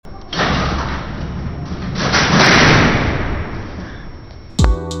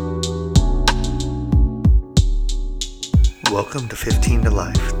Welcome to 15 to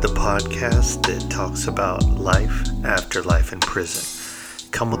Life, the podcast that talks about life after life in prison.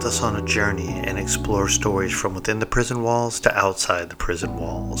 Come with us on a journey and explore stories from within the prison walls to outside the prison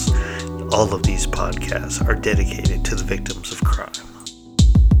walls. All of these podcasts are dedicated to the victims of crime.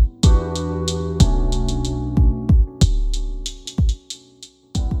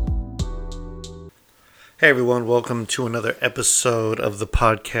 Hey everyone, welcome to another episode of the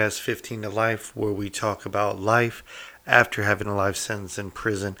podcast 15 to Life, where we talk about life after having a life sentence in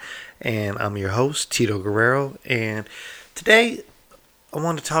prison. And I'm your host, Tito Guerrero, and today I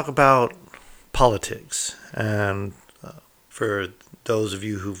want to talk about politics. And for those of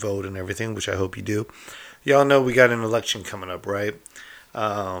you who vote and everything, which I hope you do, y'all know we got an election coming up, right?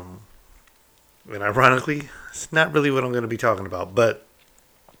 And ironically, it's not really what I'm going to be talking about, but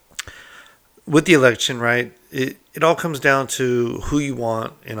with the election, right, it all comes down to who you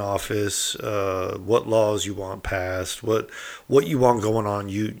want in office, what laws you want passed, what you want going on.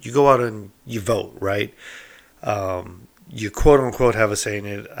 You go out and you vote, right? You quote-unquote have a say in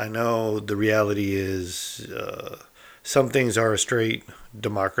it. I know the reality is some things are a straight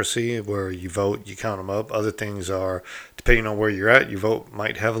democracy where you vote, you count them up. Other things are, depending on where you're at, your vote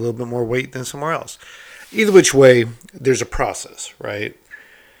might have a little bit more weight than somewhere else. Either which way, there's a process, right?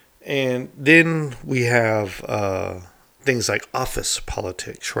 And then we have things like office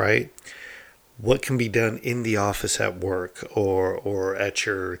politics, right? What can be done in the office at work or at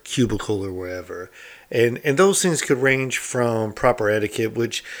your cubicle or wherever. And those things could range from proper etiquette,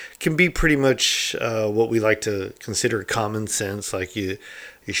 which can be pretty much what we like to consider common sense, like you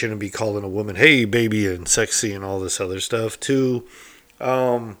shouldn't be calling a woman, hey, baby, and sexy and all this other stuff, to,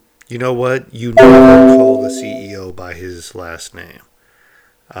 you know what, you never call the CEO by his last name.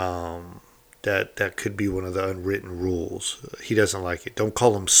 That could be one of the unwritten rules. He doesn't like it. Don't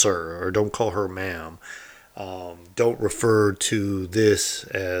call him sir, or don't call her ma'am. Don't refer to this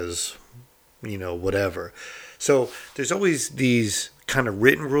as, whatever. So there's always these kind of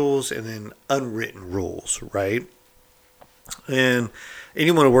written rules and then unwritten rules, right? And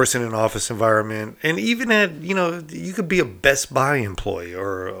anyone who works in an office environment, and even at, you could be a Best Buy employee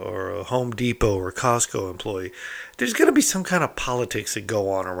or a Home Depot or Costco employee. There's going to be some kind of politics that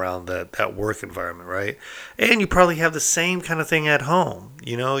go on around that work environment, right? And you probably have the same kind of thing at home,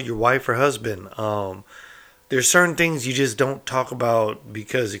 your wife or husband. There's certain things you just don't talk about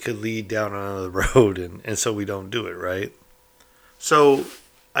because it could lead down another road, and so we don't do it, right? So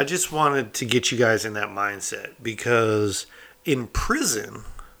I just wanted to get you guys in that mindset, because in prison,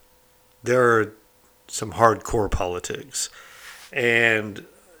 there are some hardcore politics, and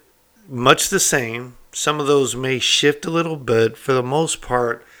much the same. Some of those may shift a little, but for the most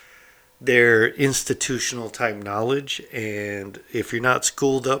part, they're institutional type knowledge. And if you're not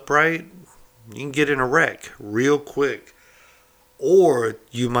schooled up right, you can get in a wreck real quick. Or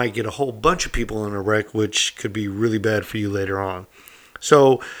you might get a whole bunch of people in a wreck, which could be really bad for you later on.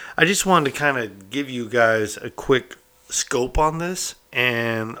 So I just wanted to kind of give you guys a quick scope on this.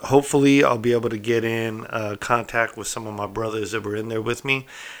 And hopefully I'll be able to get in contact with some of my brothers that were in there with me.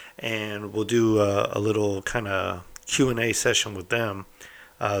 And we'll do a little kind of Q&A session with them,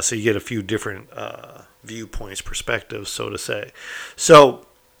 so you get a few different viewpoints, perspectives, so to say. So,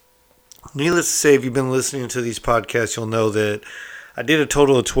 needless to say, if you've been listening to these podcasts, you'll know that I did a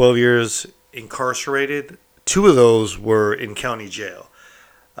total of 12 years incarcerated. 2 of those were in county jail.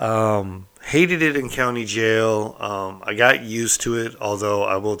 Hated it in county jail. I got used to it, although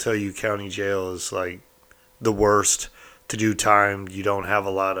I will tell you, county jail is like the worst to do time. You don't have a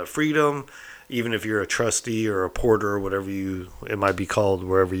lot of freedom, even if you're a trustee or a porter or whatever it might be called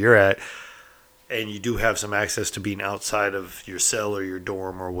wherever you're at, and you do have some access to being outside of your cell or your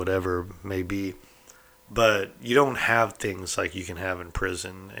dorm or whatever it may be, but you don't have things like you can have in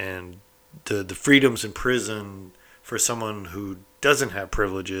prison. And the freedoms in prison for someone who doesn't have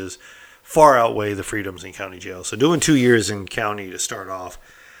privileges far outweigh the freedoms in county jail. So doing 2 years in county to start off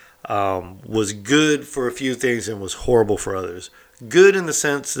was good for a few things and was horrible for others. Good in the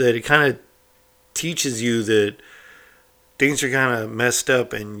sense that it kind of teaches you that things are kind of messed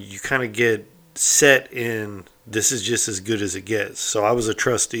up and you kind of get set in, this is just as good as it gets. So I was a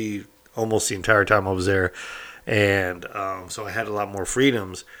trustee almost the entire time I was there, and so I had a lot more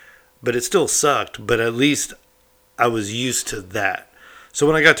freedoms, but it still sucked, but at least I was used to that. So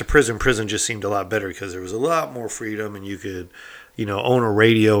when I got to prison just seemed a lot better because there was a lot more freedom, and you could own a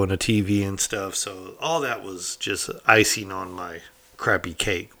radio and a TV and stuff. So all that was just icing on my crappy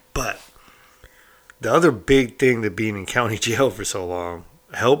cake. But the other big thing that being in county jail for so long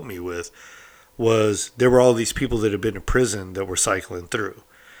helped me with was there were all these people that had been in prison that were cycling through.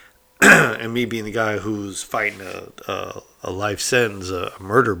 and me being the guy who's fighting a life sentence, a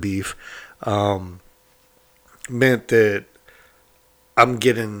murder beef, meant that I'm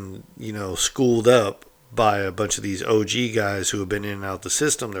getting, schooled up by a bunch of these OG guys who have been in and out the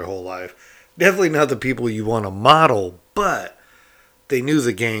system their whole life. Definitely not the people you want to model, but they knew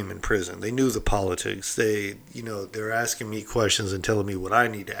the game in prison. They knew the politics. They're asking me questions and telling me what I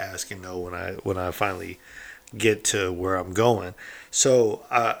need to ask and know when I finally get to where I'm going. So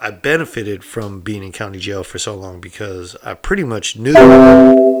I benefited from being in county jail for so long because I pretty much knew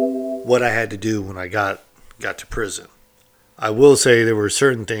what I had to do when I got to prison. I will say there were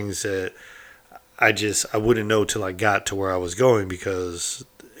certain things that I wouldn't know till I got to where I was going, because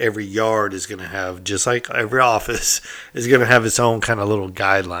every yard is going to have, just like every office, is going to have its own kind of little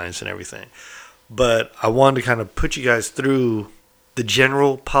guidelines and everything. But I wanted to kind of put you guys through the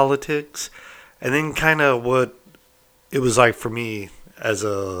general politics and then kind of what it was like for me as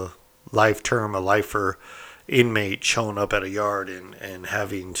a lifer inmate showing up at a yard and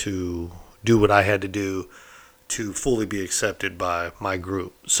having to do what I had to do to fully be accepted by my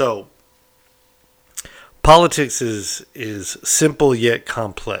group. So politics is simple yet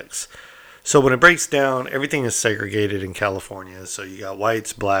complex. So when it breaks down, everything is segregated in California. So you got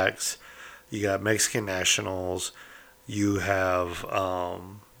whites, blacks, you got Mexican nationals, you have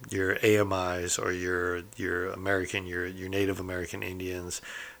your AMIs, or your American, your Native American Indians,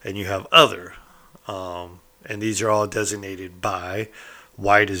 and you have other. And these are all designated by: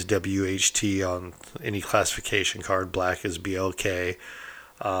 white is WHT on any classification card, black is BLK.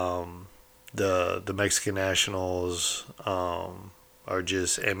 The Mexican nationals are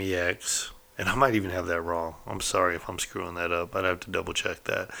just MEX, and I might even have that wrong. I'm sorry if I'm screwing that up. I'd have to double check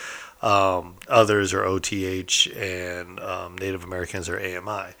that. Others are OTH, and Native Americans are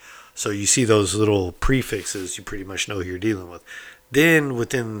AMI. So you see those little prefixes, you pretty much know who you're dealing with. Then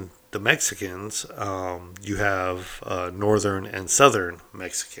within the Mexicans, you have Northern and Southern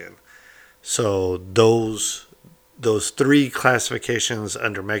Mexican. So those three classifications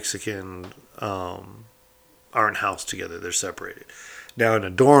under Mexican aren't housed together. They're separated. Now, in a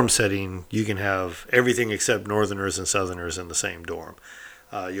dorm setting, you can have everything except Northerners and Southerners in the same dorm.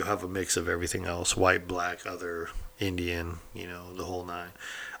 You'll have a mix of everything else: white, black, other, Indian, the whole nine.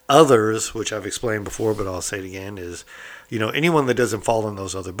 Others, which I've explained before, but I'll say it again, is, anyone that doesn't fall in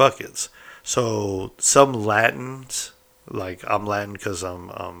those other buckets. So some Latins, like I'm Latin because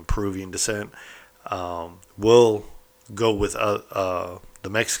I'm Peruvian descent, will go with the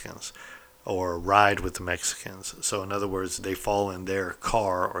Mexicans or ride with the Mexicans. So in other words, they fall in their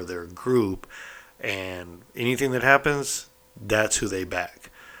car or their group, and anything that happens, that's who they back.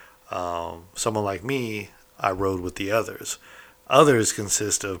 Someone like me, I rode with the others. Others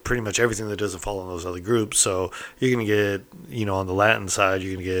consist of pretty much everything that doesn't fall in those other groups. So you're going to get, on the Latin side,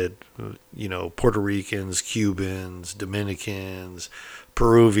 you're going to get, Puerto Ricans, Cubans, Dominicans,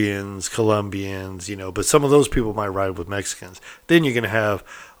 Peruvians, Colombians, but some of those people might ride with Mexicans. Then you're going to have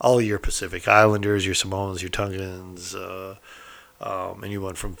all your Pacific Islanders, your Samoans, your Tongans,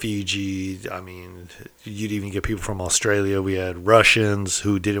 anyone from Fiji. I mean, you'd even get people from Australia. We had Russians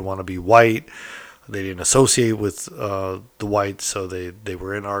who didn't want to be white. They didn't associate with the whites, so they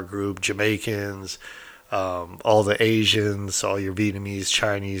were in our group. Jamaicans, all the Asians, all your Vietnamese,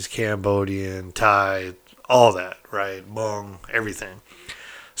 Chinese, Cambodian, Thai, all that, right? Hmong, everything.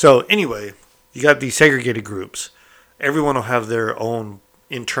 So anyway, you got these segregated groups. Everyone will have their own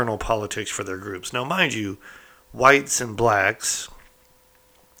internal politics for their groups. Now, mind you, whites and blacks,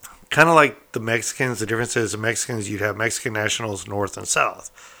 kind of like the Mexicans, the difference is the Mexicans, you'd have Mexican nationals north and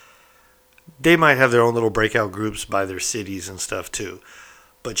south. They might have their own little breakout groups by their cities and stuff too.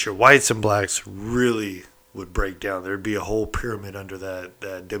 But your whites and blacks really would break down. There'd be a whole pyramid under that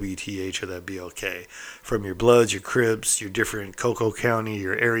WTH or that BLK. From your Bloods, your Crips, your different Coco County,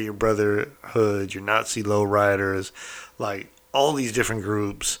 your Aryan Brotherhood, your Nazi lowriders, like all these different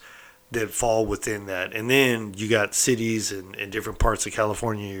groups that fall within that. And then you got cities in different parts of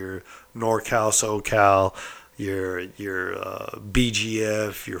California, your NorCal, SoCal, your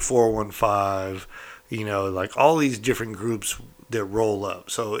BGF, your 415, like all these different groups that roll up.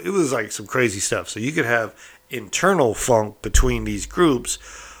 So it was like some crazy stuff. So you could have internal funk between these groups,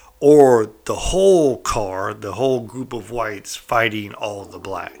 or the whole group of whites fighting all the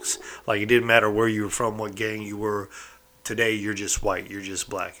blacks. Like it didn't matter where you were from, what gang you were. Today you're just white, you're just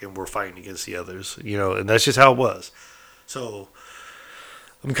black, and we're fighting against the others, and that's just how it was. So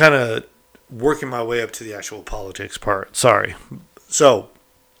I'm kind of working my way up to the actual politics part. Sorry. So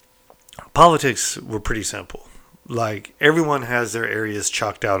politics were pretty simple. Like everyone has their areas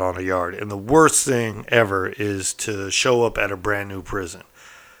chalked out on a yard, and the worst thing ever is to show up at a brand new prison.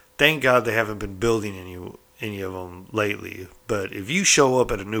 Thank God they haven't been building any of them lately. But if you show up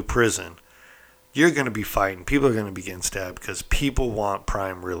at a new prison, you're going to be fighting. People are going to be getting stabbed because people want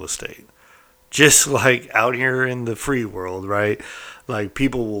prime real estate. Just like out here in the free world, right? Like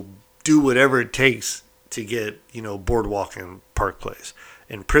people will do whatever it takes to get, Boardwalk and Park Place.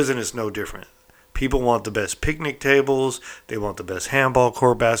 And prison is no different. People want the best picnic tables. They want the best handball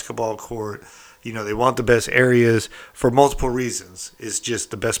court, basketball court. They want the best areas for multiple reasons. It's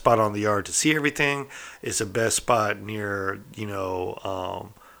just the best spot on the yard to see everything. It's the best spot near,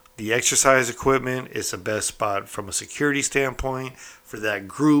 the exercise equipment. It's the best spot from a security standpoint for that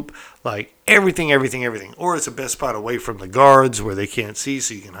group. Like everything. Or it's the best spot away from the guards where they can't see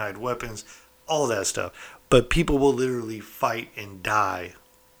so you can hide weapons. All that stuff. But people will literally fight and die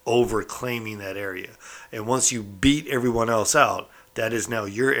over claiming that area. And once you beat everyone else out, that is now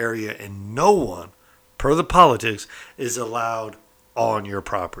your area, and no one, per the politics, is allowed on your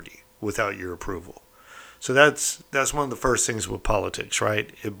property without your approval. So that's one of the first things with politics, right?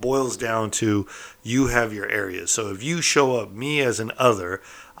 It boils down to you have your area. So if you show up, me as an other,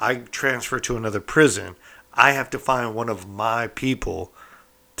 I transfer to another prison, I have to find one of my people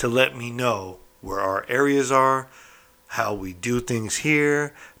to let me know where our areas are, how we do things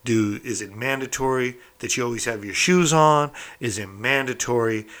here. Is it mandatory that you always have your shoes on? Is it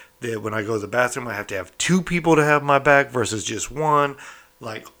mandatory that when I go to the bathroom I have to have two people to have my back versus just one?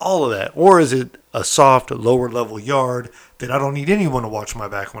 Like all of that. Or is it a soft, lower level yard that I don't need anyone to watch my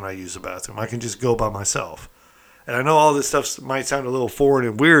back when I use the bathroom? I can just go by myself. And I know all this stuff might sound a little foreign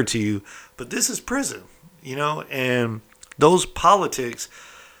and weird to you, but this is prison, and those politics,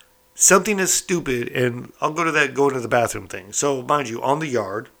 something is stupid, and I'll go to that going to the bathroom thing. So mind you, on the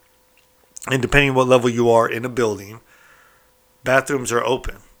yard, and depending on what level you are in a building, bathrooms are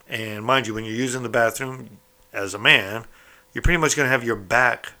open. And mind you, when you're using the bathroom as a man, you're pretty much going to have your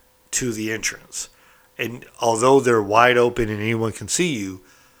back to the entrance. And although they're wide open and anyone can see you,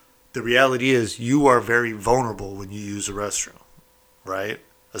 the reality is you are very vulnerable when you use a restroom, right?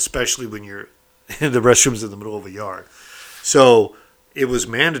 Especially when you're in the restrooms in the middle of a yard. So it was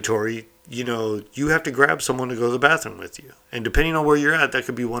mandatory, you have to grab someone to go to the bathroom with you. And depending on where you're at, that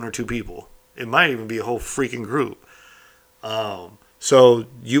could be one or two people. It might even be a whole freaking group. So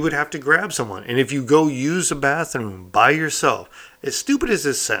you would have to grab someone. And if you go use a bathroom by yourself, as stupid as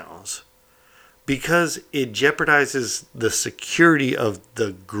this sounds, because it jeopardizes the security of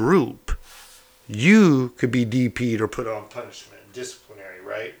the group, you could be DP'd or put on punishment, disciplinary,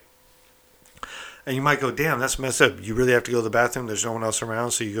 right? And you might go, damn, that's messed up. You really have to go to the bathroom. There's no one else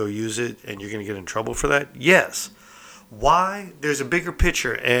around, so you go use it, and you're going to get in trouble for that? Yes. Why? There's a bigger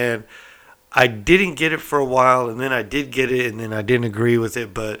picture, and I didn't get it for a while, and then I did get it, and then I didn't agree with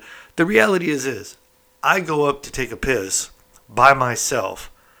it. But the reality is this. I go up to take a piss by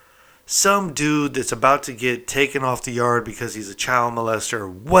myself. Some dude that's about to get taken off the yard because he's a child molester or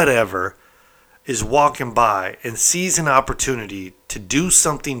whatever is walking by and sees an opportunity to do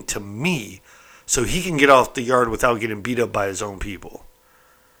something to me so he can get off the yard without getting beat up by his own people.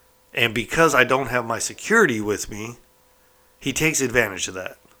 And because I don't have my security with me, he takes advantage of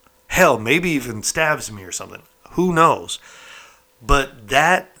that. Hell, maybe even stabs me or something. Who knows? But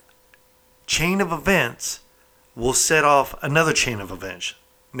that chain of events will set off another chain of events.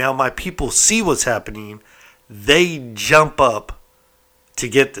 Now my people see what's happening. They jump up to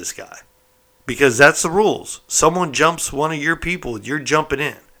get this guy. Because that's the rules. Someone jumps one of your people, you're jumping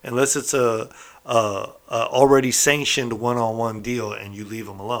in. Unless it's a already sanctioned one-on-one deal and you leave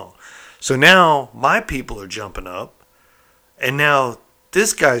them alone. So now my people are jumping up, and now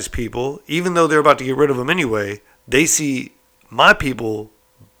this guy's people, even though they're about to get rid of him anyway, they see my people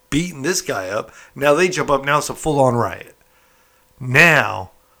beating this guy up. Now they jump up. Now it's a full-on riot.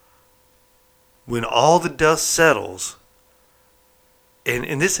 Now, when all the dust settles,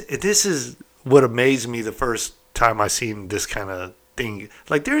 and this is what amazed me the first time I seen this kind of thing.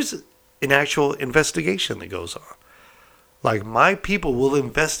 Like there's an actual investigation that goes on. Like my people will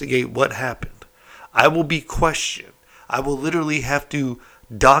investigate what happened. I will be questioned. I will literally have to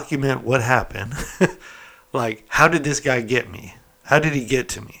document what happened. Like, how did this guy get me? How did he get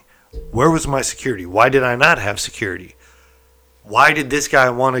to me? Where was my security? Why did I not have security? Why did this guy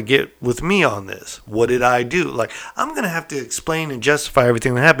want to get with me on this? What did I do? Like, I'm going to have to explain and justify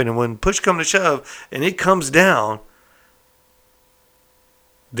everything that happened. And when push comes to shove and it comes down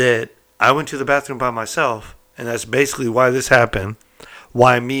that I went to the bathroom by myself, and that's basically why this happened,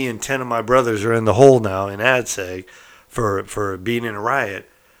 why me and 10 of my brothers are in the hole now in ADSEG for being in a riot,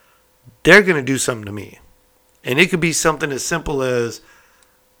 they're going to do something to me. And it could be something as simple as,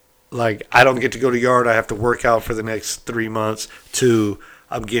 like, I don't get to go to yard, I have to work out for the next 3 months, to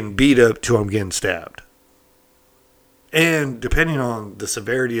I'm getting beat up to I'm getting stabbed. And depending on the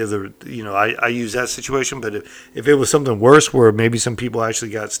severity of the, I use that situation, but if it was something worse where maybe some people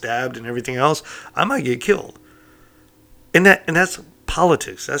actually got stabbed and everything else, I might get killed. And that's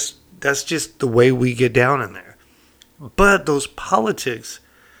politics. That's just the way we get down in there. But those politics,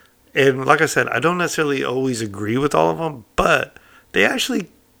 and like I said, I don't necessarily always agree with all of them, but they actually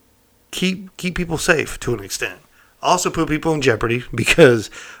keep people safe to an extent. Also put people in jeopardy because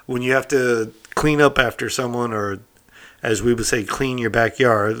when you have to clean up after someone, or as we would say, clean your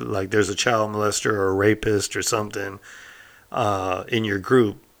backyard, like there's a child molester or a rapist or something in your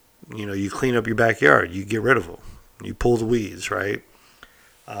group, you clean up your backyard, you get rid of them, you pull the weeds, right?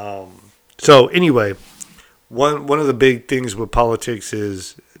 So anyway, one of the big things with politics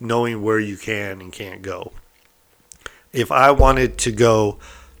is knowing where you can and can't go. If I wanted to go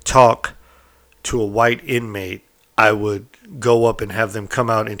talk to a white inmate, I would go up and have them come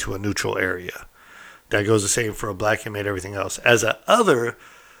out into a neutral area. That goes the same for a black inmate, everything else. As a other,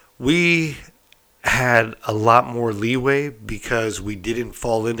 we had a lot more leeway because we didn't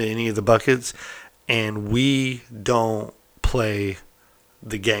fall into any of the buckets, and we don't play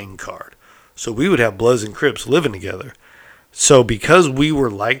the gang card. So we would have Bloods and Crips living together. So because we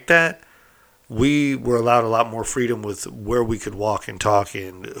were like that, we were allowed a lot more freedom with where we could walk and talk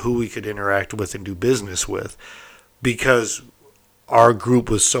and who we could interact with and do business with, because our group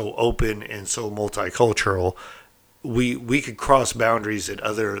was so open and so multicultural. We could cross boundaries that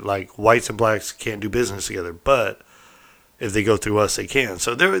other, like, whites and blacks can't do business together, but if they go through us, they can.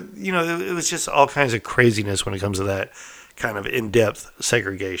 So there, it was just all kinds of craziness when it comes to that kind of in-depth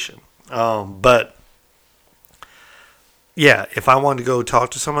segregation. But yeah, if I wanted to go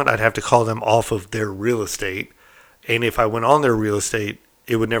talk to someone, I'd have to call them off of their real estate. And if I went on their real estate,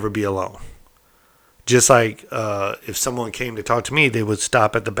 it would never be alone. Just like if someone came to talk to me, they would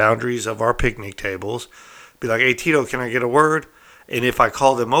stop at the boundaries of our picnic tables, be like, "Hey, Tito, can I get a word?" And if I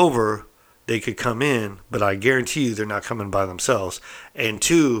call them over, they could come in, but I guarantee you they're not coming by themselves. And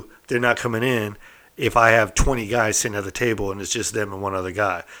two, they're not coming in if I have 20 guys sitting at the table and it's just them and one other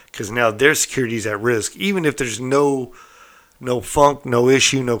guy. Because now their security is at risk. Even if there's no funk, no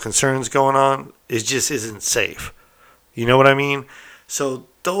issue, no concerns going on, it just isn't safe. You know what I mean? So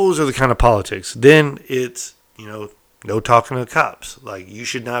those are the kind of politics. Then it's, no talking to the cops. Like, you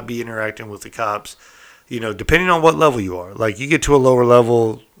should not be interacting with the cops, depending on what level you are. Like, you get to a lower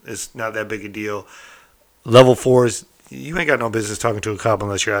level, it's not that big a deal. Level 4 is, you ain't got no business talking to a cop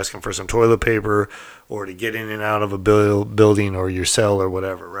unless you're asking for some toilet paper or to get in and out of a building or your cell or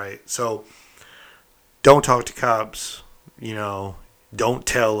whatever, right? So don't talk to cops, don't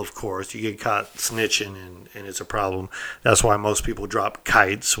tell, of course. You get caught snitching and it's a problem. That's why most people drop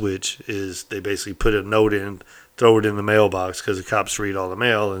kites, which is they basically put a note in, throw it in the mailbox because the cops read all the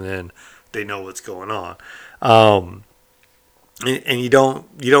mail and then they know what's going on. And you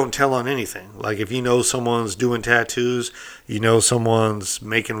don't tell on anything. Like, if you know someone's doing tattoos, someone's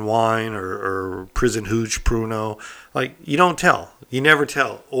making wine or prison hooch, pruno, like, you don't tell. You never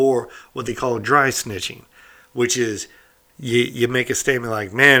tell. Or what they call dry snitching, which is you make a statement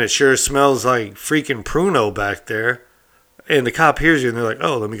like, "Man, it sure smells like freaking pruno back there." And the cop hears you and they're like,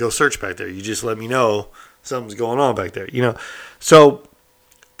 "Oh, let me go search back there. You just let me know something's going on back there." So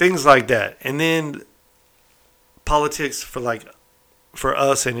things like that. And then politics for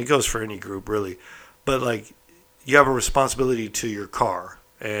us, and it goes for any group really, but like, you have a responsibility to your car,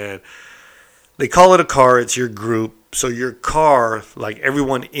 and they call it a car. It's your group. So your car, like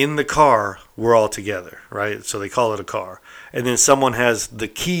everyone in the car, we're all together, right? So they call it a car. And then someone has the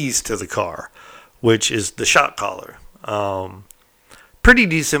keys to the car, which is the shot caller. Pretty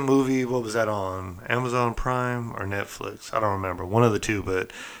decent movie. What was that on? Amazon Prime or Netflix? I don't remember. One of the two,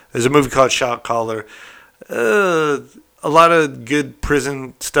 but there's a movie called Shot Caller. A lot of good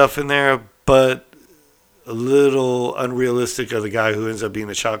prison stuff in there, but a little unrealistic of the guy who ends up being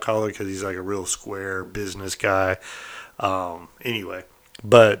the shot caller because he's like a real square business guy. Anyway,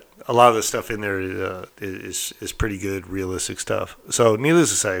 but a lot of the stuff in there is pretty good, realistic stuff. So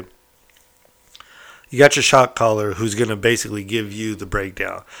needless to say, you got your shot caller who's going to basically give you the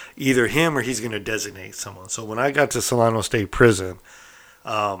breakdown. Either him or he's going to designate someone. So when I got to Solano State Prison,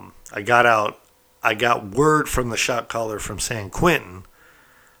 I got out. I got word from the shot caller from San Quentin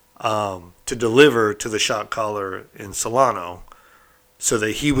to deliver to the shot caller in Solano so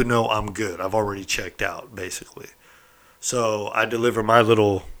that he would know I'm good. I've already checked out, basically. So I deliver my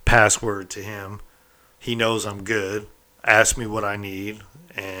little password to him. He knows I'm good. Asks me what I need.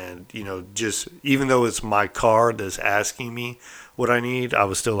 And, just even though it's my car that's asking me what I need, I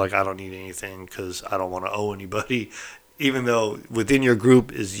was still like, I don't need anything because I don't want to owe anybody even though within your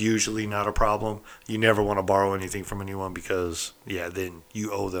group is usually not a problem, you never want to borrow anything from anyone because, yeah, then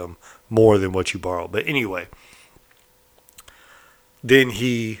you owe them more than what you borrow. But anyway, then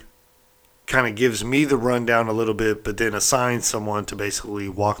he kind of gives me the rundown a little bit, but then assigns someone to basically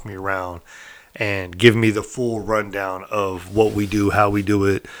walk me around and give me the full rundown of what we do, how we do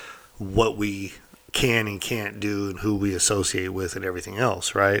it, what we can and can't do, and who we associate with, and everything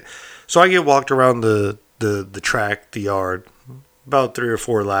else, right? So I get walked around the track, the yard, about 3 or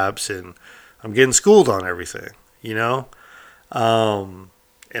 4 laps, and I'm getting schooled on everything, you know? And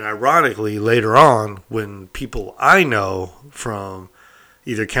ironically, later on, when people I know from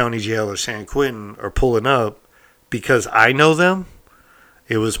either county jail or San Quentin are pulling up, because I know them,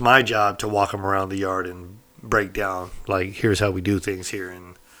 it was my job to walk them around the yard and break down, like, here's how we do things here,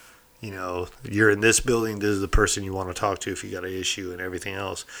 and, you know, you're in this building, this is the person you want to talk to if you got an issue, and everything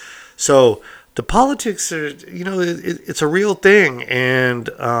else. So the politics are, you know, it's a real thing, and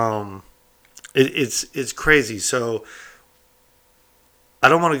it's crazy. So I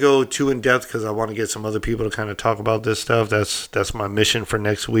don't want to go too in depth because I want to get some other people to kind of talk about this stuff. That's my mission for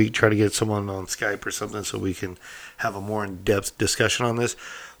next week. Try to get someone on Skype or something so we can have a more in-depth discussion on this.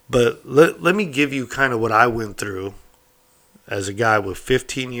 But let me give you kind of what I went through as a guy with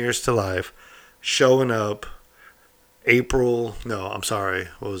 15 years to life, showing up April, what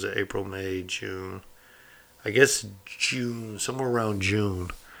was it? April, May, June. I guess June, somewhere around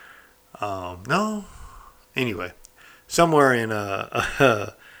June. Anyway, somewhere in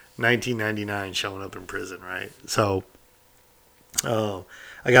 1999, showing up in prison, right? So I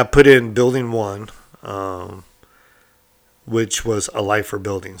got put in building 1, which was a lifer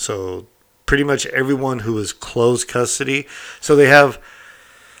building. So pretty much everyone who was closed custody. So they have,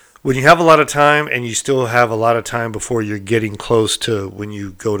 when you have a lot of time and you still have a lot of time before you're getting close to when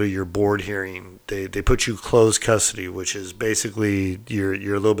you go to your board hearing, they put you closed custody, which is basically you're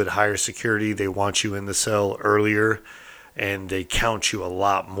a little bit higher security. They want you in the cell earlier, and they count you a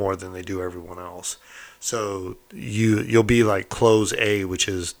lot more than they do everyone else. So you'll be like close A, which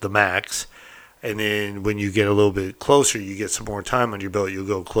is the max. And then when you get a little bit closer, you get some more time on your belt, you'll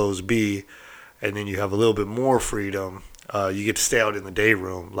go close B, and then you have a little bit more freedom. You get to stay out in the day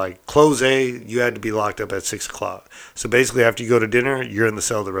room. Like close A, you had to be locked up at 6 o'clock. So basically after you go to dinner, you're in the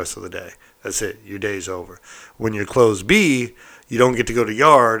cell the rest of the day. That's it. Your day's over. When you're close B, you don't get to go to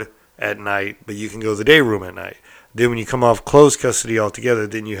yard at night, but you can go to the day room at night. Then when you come off closed custody altogether,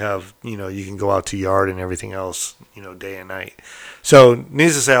 then you have, you can go out to yard and everything else, day and night. So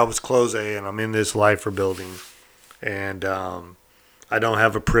needless to say, I was close A, and I'm in this lifer building, and I don't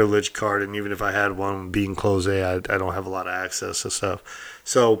have a privilege card, and even if I had one being close A, I don't have a lot of access to stuff.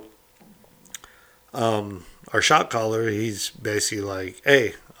 So our shot caller, he's basically like,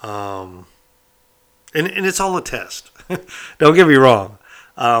 hey, and it's all a test. Don't get me wrong.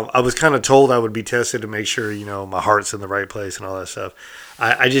 I was kind of told I would be tested to make sure, my heart's in the right place and all that stuff.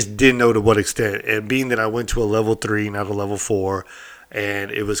 I just didn't know to what extent. And being that I went to a level 3, not a level 4,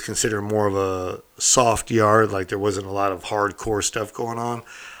 and it was considered more of a soft yard, like there wasn't a lot of hardcore stuff going on,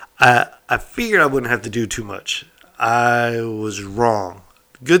 I figured I wouldn't have to do too much. I was wrong.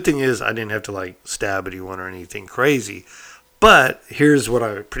 Good thing is I didn't have to stab anyone or anything crazy. But here's what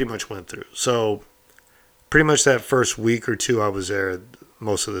I pretty much went through. So pretty much that first week or 2 I was there,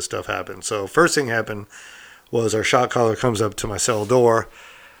 most of this stuff happened. So first thing happened was our shot caller comes up to my cell door,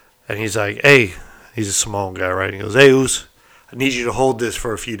 and he's like, hey, he's a Samoan guy, right? He goes, hey, Oos, I need you to hold this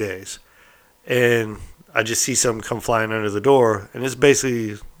for a few days. And I just see something come flying under the door, and it's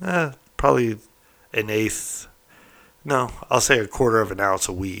basically probably I'll say a quarter of an ounce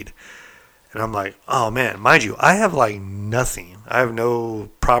of weed. And I'm like, oh man, mind you, I have nothing. I have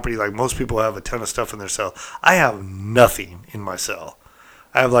no property. Like most people have a ton of stuff in their cell. I have nothing in my cell.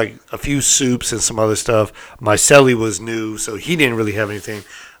 I have a few soups and some other stuff. My cellie was new, so he didn't really have anything.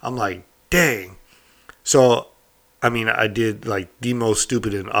 I'm like, dang. So, I did the most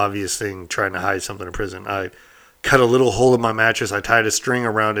stupid and obvious thing trying to hide something in prison. I cut a little hole in my mattress. I tied a string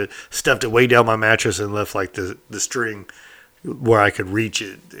around it, stuffed it way down my mattress, and left the string where I could reach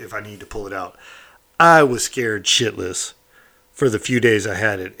it if I need to pull it out. I was scared shitless for the few days I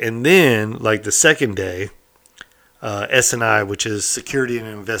had it. And then, the second day, S&I, which is Security and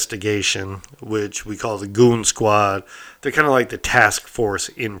Investigation, which we call the Goon Squad. They're kind of like the task force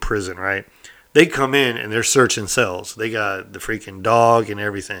in prison, right? They come in and they're searching cells. They got the freaking dog and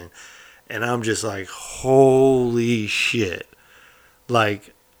everything. And I'm just like, holy shit. I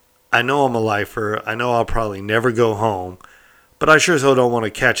know I'm a lifer. I know I'll probably never go home. But I sure as hell don't want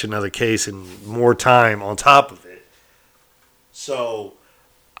to catch another case and more time on top of it. So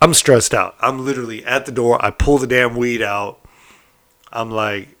I'm stressed out. I'm literally at the door. I pull the damn weed out. I'm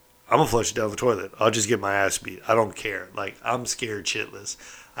like, I'm going to flush it down the toilet. I'll just get my ass beat. I don't care. Like, I'm scared shitless.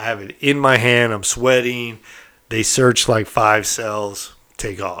 I have it in my hand. I'm sweating. They search like 5 cells.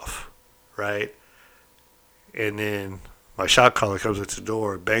 Take off. Right? And then my shot caller comes at the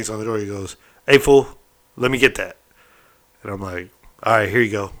door, bangs on the door. He goes, "Hey, fool, let me get that." And I'm like, "All right, here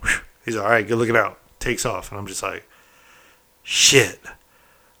you go." He's like, "All right, good looking out." Takes off. And I'm just like, shit.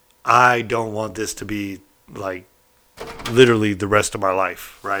 I don't want this to be like literally the rest of my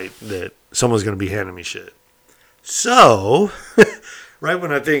life, right? That someone's going to be handing me shit. So, right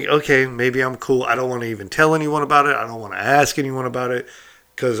when I think, okay, maybe I'm cool. I don't want to even tell anyone about it. I don't want to ask anyone about it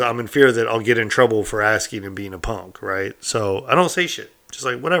because I'm in fear that I'll get in trouble for asking and being a punk, right? So I don't say shit. Just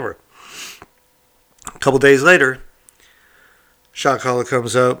like, whatever. A couple days later, shot caller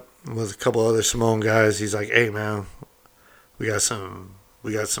comes up with a couple other Simone guys. He's like, "Hey, man, we got some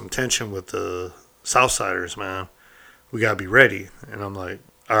tension with the Southsiders, man. We gotta be ready." And I'm like,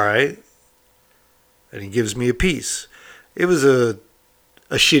 "All right." And he gives me a piece. It was a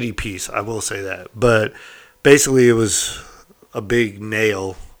shitty piece, I will say that. But basically, it was a big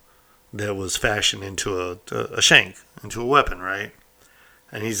nail that was fashioned into a shank, into a weapon, right?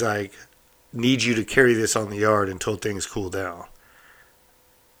 And he's like, "Need you to carry this on the yard until things cool down."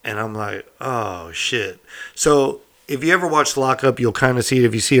 And I'm like, oh, shit. So if you ever watch Lock Up, you'll kind of see it.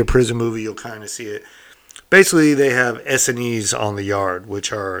 If you see a prison movie, you'll kind of see it. Basically, they have S&Es on the yard,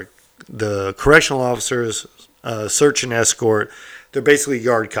 which are the correctional officers, search and escort. They're basically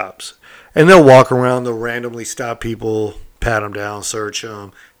yard cops. And they'll walk around. They'll randomly stop people, pat them down, search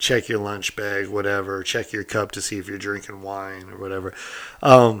them, check your lunch bag, whatever, check your cup to see if you're drinking wine or whatever.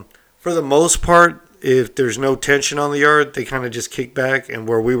 For the most part, if there's no tension on the yard, they kind of just kick back. And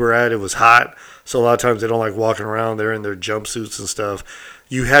where we were at, it was hot. So a lot of times they don't like walking around. They're in their jumpsuits and stuff.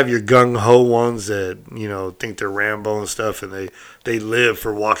 You have your gung-ho ones that, you know, think they're Rambo and stuff. And they live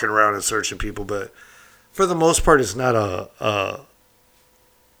for walking around and searching people. But for the most part, it's not a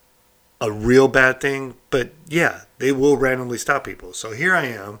real bad thing. But, yeah, they will randomly stop people. So here I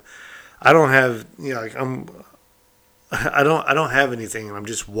am. I don't have, you know, like I don't have anything, and I'm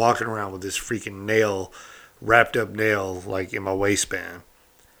just walking around with this freaking nail, wrapped up nail, like in my waistband.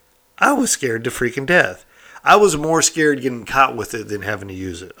 I was scared to freaking death. I was more scared getting caught with it than having to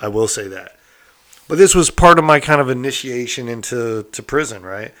use it. I will say that. But this was part of my kind of initiation into prison,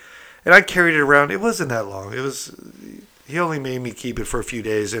 right? And I carried it around. It wasn't that long. He only made me keep it for a few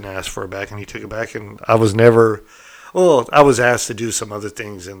days and asked for it back, and he took it back. And I was asked to do some other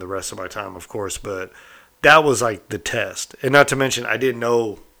things in the rest of my time, of course, but that was like the test. And not to mention, I didn't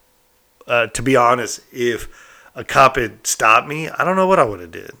know, to be honest, if a cop had stopped me, I don't know what I would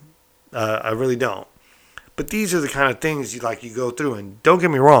have did. I really don't. But these are the kind of things you go through. And don't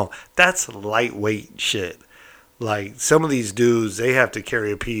get me wrong, that's lightweight shit. Like, some of these dudes, they have to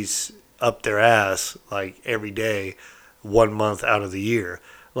carry a piece up their ass, like, every day, 1 month out of the year.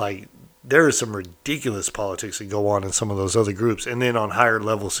 Like, there is some ridiculous politics that go on in some of those other groups. And then on higher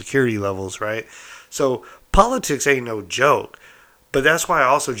level security levels, right? So politics ain't no joke. But that's why I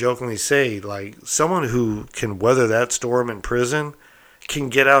also jokingly say, like, someone who can weather that storm in prison can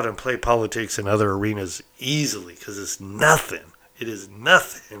get out and play politics in other arenas easily, because it's nothing. It is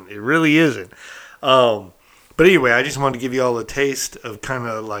nothing. It really isn't. But anyway, I just wanted to give you all a taste of kind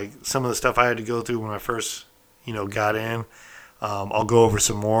of like some of the stuff I had to go through when I first, got in. I'll go over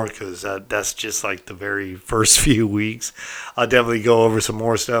some more because that's just like the very first few weeks. I'll definitely go over some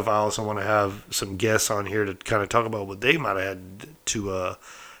more stuff. I also want to have some guests on here to kind of talk about what they might have had to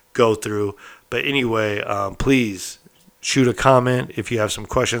go through. But anyway, please shoot a comment if you have some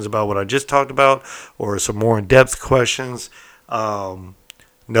questions about what I just talked about or some more in-depth questions. Know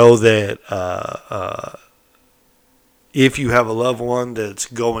that if you have a loved one that's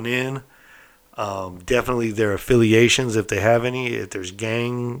going in, definitely their affiliations, if they have any, if there's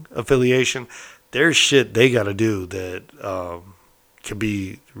gang affiliation, there's shit they got to do that can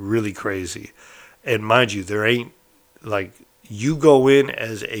be really crazy. And mind you, there ain't, like, you go in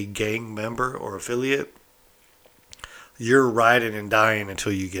as a gang member or affiliate, you're riding and dying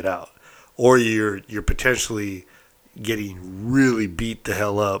until you get out. Or you're potentially getting really beat the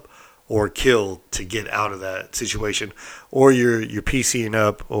hell up or killed to get out of that situation. Or you're PCing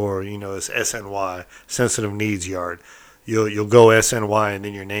up, or, it's SNY, Sensitive Needs Yard. You'll go SNY and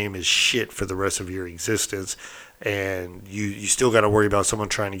then your name is shit for the rest of your existence. And you still got to worry about someone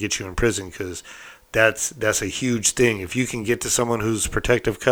trying to get you in prison, because that's a huge thing. If you can get to someone who's protective